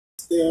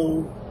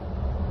still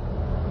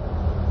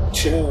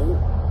chill.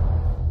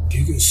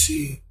 You can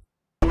see,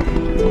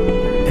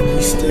 and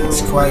we still,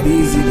 it's quite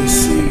easy to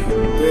see,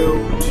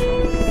 build.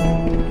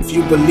 If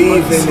you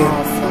believe in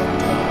it,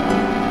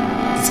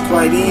 it's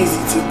quite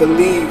easy to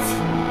believe.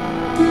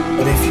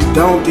 But if you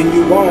don't, then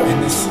you won't.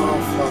 And it's all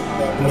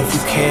fucked up. And if you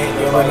can't,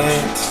 you're an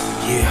ant.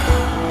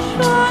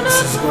 Yeah.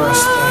 This is where I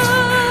stand.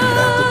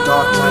 Without the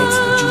dark nights,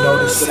 but you know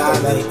the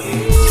silent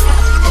is.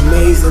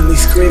 Amazingly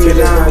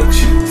screaming out.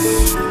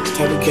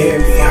 Till the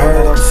can't be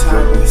heard on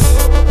silence.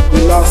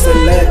 We lost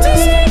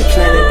Atlantis. The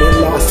planet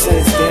been lost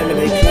since. Damn it,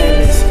 they plan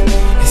this.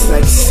 It's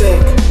like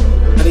sick.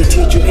 How they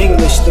teach you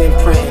English, then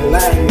print in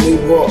Latin. We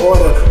wore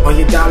order on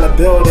your dollar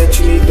bill that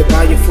you need to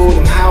buy your food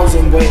and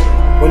housing with.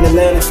 When the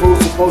land of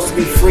food's supposed to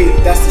be free,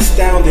 that's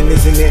astounding,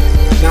 isn't it?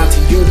 Not to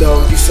you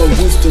though, you're so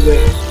used to it.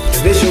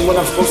 Envision what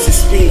I'm supposed to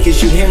speak,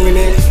 is you hearing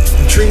it?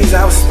 The trees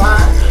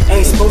outside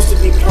ain't supposed to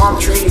be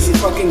palm trees. You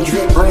fucking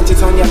drip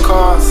branches on your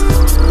cars.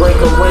 Break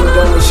a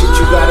window and shit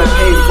you gotta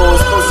pay for.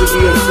 It's supposed to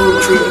be a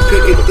fruit tree, you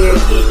pick it then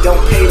eat.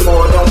 Don't pay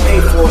more, don't pay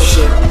for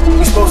shit.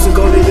 You're supposed to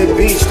go to the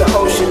beach, the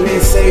ocean,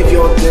 then save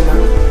your dinner.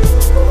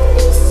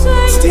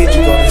 Instead you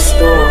go to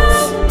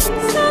stores.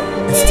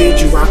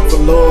 Instead you rock for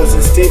laws,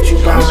 instead you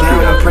bow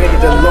down and pray to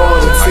the Lord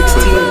in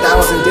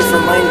 16,000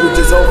 different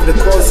languages over the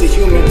course of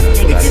human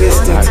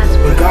existence.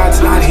 When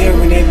God's not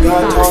hearing it,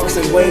 God talks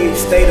in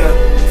waves, theta,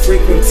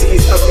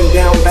 frequencies, up and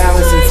down,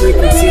 balancing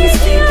frequencies,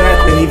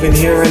 feedback. And even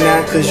hearing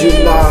that, cause you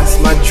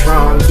lost, my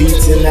drum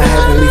beats in the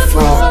heavenly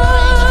form.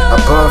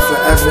 Above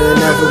forever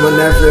and ever,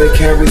 whenever it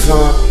carries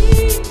on.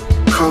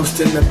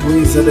 Coasting the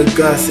breeze of the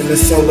gust and the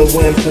solar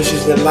wind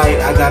pushes the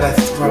light, I gotta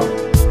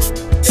throw.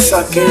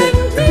 Suck in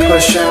and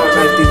push out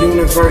like the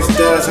universe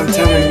does. I'm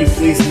telling you,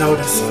 please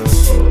notice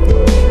us.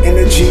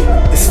 Energy,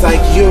 it's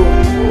like you,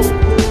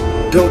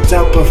 built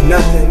up of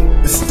nothing,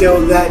 but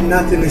still that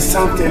nothing is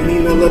something.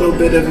 Mean a little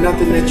bit of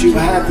nothing that you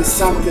have is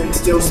something.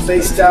 Still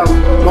spaced out,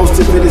 most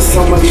of it is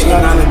so much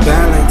out of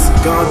balance.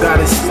 God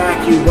gotta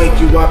smack you, wake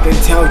you up and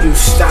tell you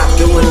stop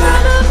doing that.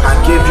 I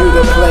give you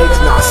the plagues,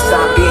 now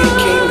stop being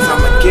kings.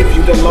 I'ma give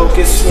you the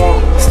locust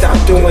swarm. Stop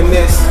doing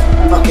this.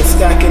 Fucking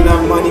stacking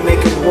up money,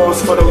 making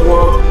wars for the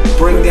world.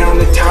 Bring down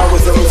the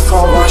towers of it's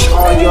called wash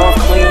all y'all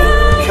clean.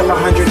 Kill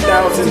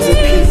 100,000s of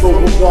people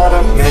with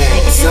water.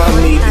 Man,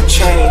 some need to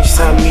change,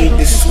 some need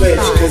to switch.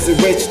 Cause the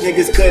rich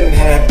niggas couldn't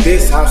have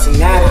this house and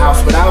that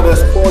house without us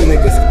poor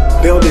niggas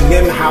building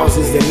them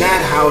houses and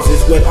that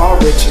houses with our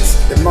riches.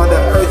 The Mother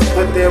Earth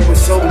put there with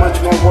so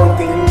much more work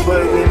than you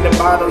put it in the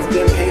bottles,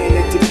 then paying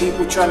it to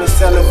people trying to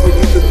sell it for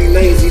you to be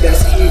lazy.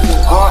 That's evil.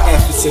 Our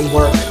efforts and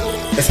work.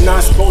 It's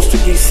not supposed to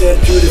be said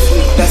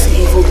beautifully, that's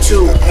evil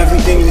too.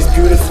 Everything is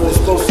beautiful,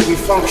 it's supposed to be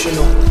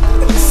functional.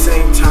 At the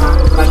same time,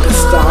 like a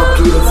star,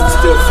 beautiful,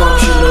 still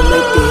functional.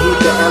 Make the heat,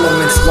 the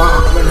elements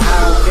walk. And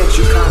how can't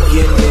you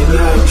copy it?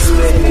 Now you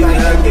split it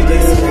like the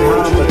listening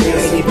hum, but they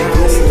ain't even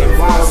listening.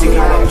 Why we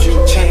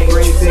gotta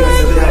change things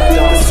and let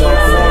y'all start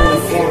from the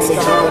forms of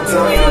God's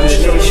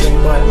imagination.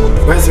 But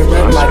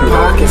resurrect like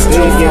Pac and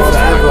still here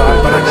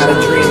forever. But I got a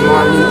dream,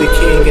 Martin Luther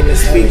King in the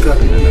speaker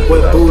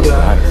with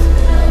Buddha.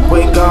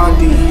 With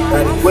Gandhi,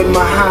 with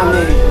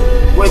Muhammad,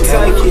 with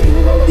Taiki.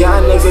 Y'all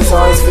niggas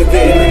always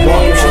forgetting the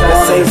name. Should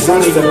I say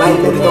Sonny the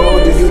Lightning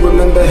Lord? Do you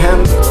remember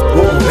him?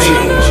 Won't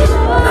change.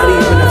 Not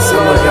even if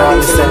some of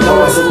y'all said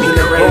no, it's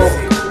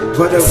crazy.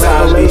 But a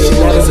revelation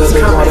that is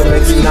a water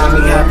make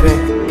tsunami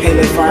happen.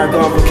 Pele fire,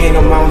 God,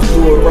 volcano mountains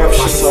do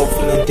eruption. My soul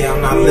feeling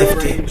down, I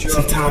lift it.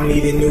 Sometime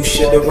needed new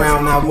shit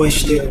around, I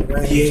wished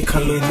it. He ain't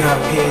coming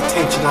out, pay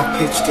attention, I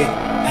pitched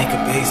it. Like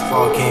a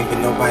baseball game, but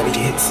nobody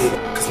hits it,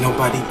 cause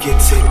nobody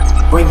gets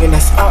it. Bringing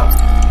us up,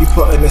 you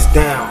putting us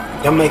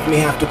down. Y'all make me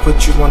have to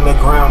put you on the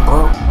ground,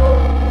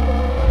 bro.